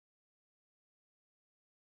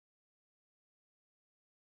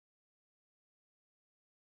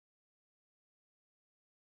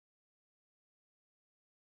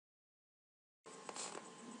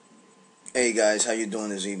Hey guys, how you doing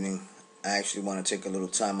this evening? I actually want to take a little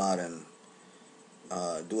time out and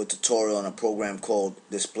do a tutorial on a program called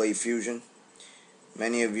displayfusion.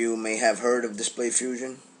 Many of you may have heard of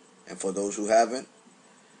displayfusion, and for those who haven't,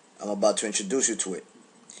 I'm about to introduce you to it.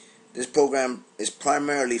 This program is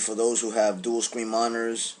primarily for those who have dual screen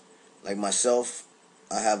monitors, like myself.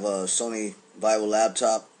 I have a Sony Vivo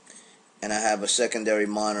laptop, and I have a secondary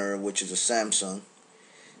monitor, which is a Samsung.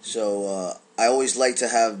 So I always like to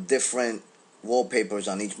have different wallpapers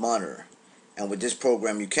on each monitor, and with this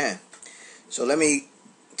program you can. So let me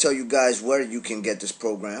tell you guys where you can get this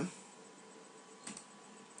program.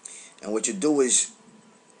 And what you do is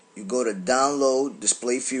you go to download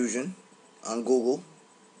displayfusion on Google.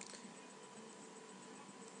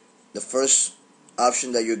 The first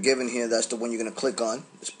option that you're given here, that's the one you're going to click on,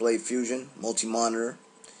 displayfusion multi-monitor.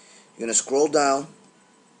 You're going to scroll down.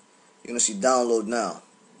 You're going to see download now.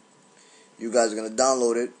 You guys are going to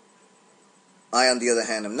download it. I, on the other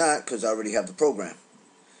hand, am not, because I already have the program.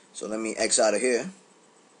 So let me X out of here,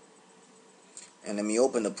 and let me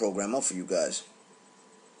open the program up for you guys.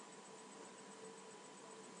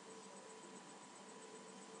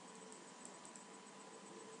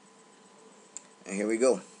 And here we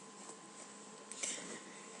go.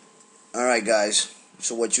 Alright guys,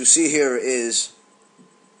 so what you see here is,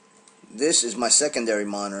 this is my secondary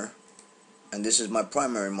monitor, and this is my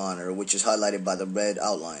primary monitor, which is highlighted by the red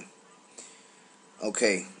outline.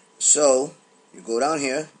 Okay, so you go down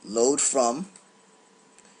here, load from.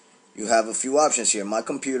 You have a few options here. My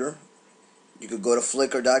computer. You could go to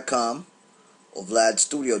flickr.com or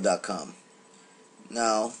vladstudio.com.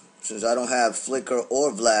 Now, since I don't have Flickr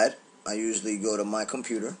or Vlad, I usually go to my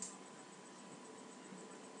computer.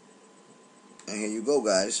 And here you go,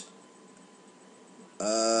 guys.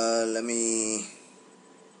 Let me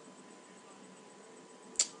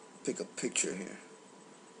pick a picture here.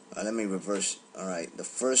 Let me reverse. Alright, the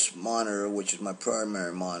first monitor, which is my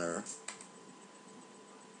primary monitor,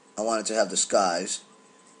 I wanted to have the skies.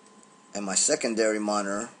 And my secondary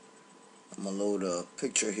monitor, I'm going to load a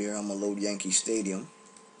picture here. I'm going to load Yankee Stadium.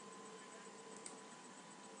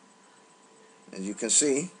 As you can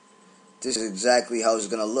see, this is exactly how it's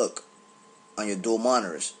going to look on your dual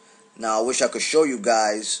monitors. Now, I wish I could show you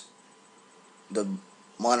guys the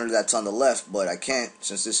monitor that's on the left, but I can't,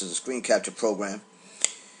 since this is a screen capture program.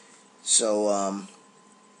 So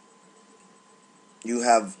you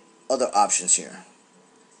have other options here.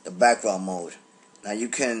 The background mode. Now you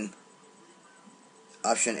can,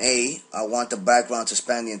 option A, I want the background to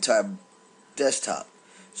span the entire desktop.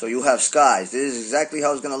 So you have skies. This is exactly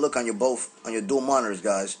how it's going to look on your dual monitors,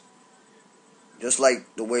 guys. Just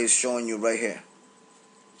like the way it's showing you right here.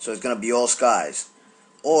 So it's going to be all skies.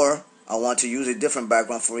 Or I want to use a different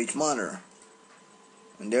background for each monitor.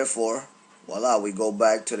 And therefore, voila, we go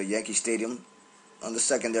back to the Yankee Stadium on the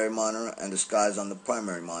secondary monitor and the skies on the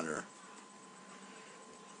primary monitor.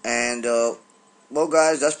 And, well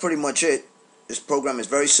guys, that's pretty much it. This program is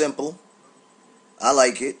very simple. I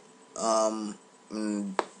like it.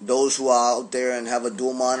 And those who are out there and have a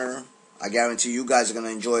dual monitor, I guarantee you guys are going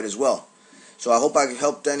to enjoy it as well. So I hope I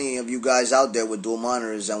helped any of you guys out there with dual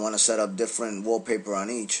monitors and want to set up different wallpaper on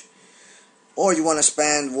each. Or you want to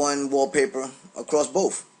span one wallpaper across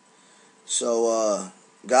both. So,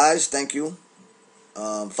 guys, thank you.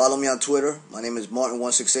 Follow me on Twitter. My name is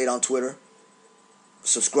Martin168 on Twitter.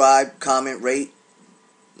 Subscribe, comment, rate.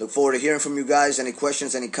 Look forward to hearing from you guys. Any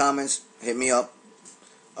questions, any comments, hit me up.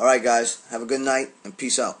 Alright guys, have a good night and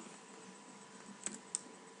peace out.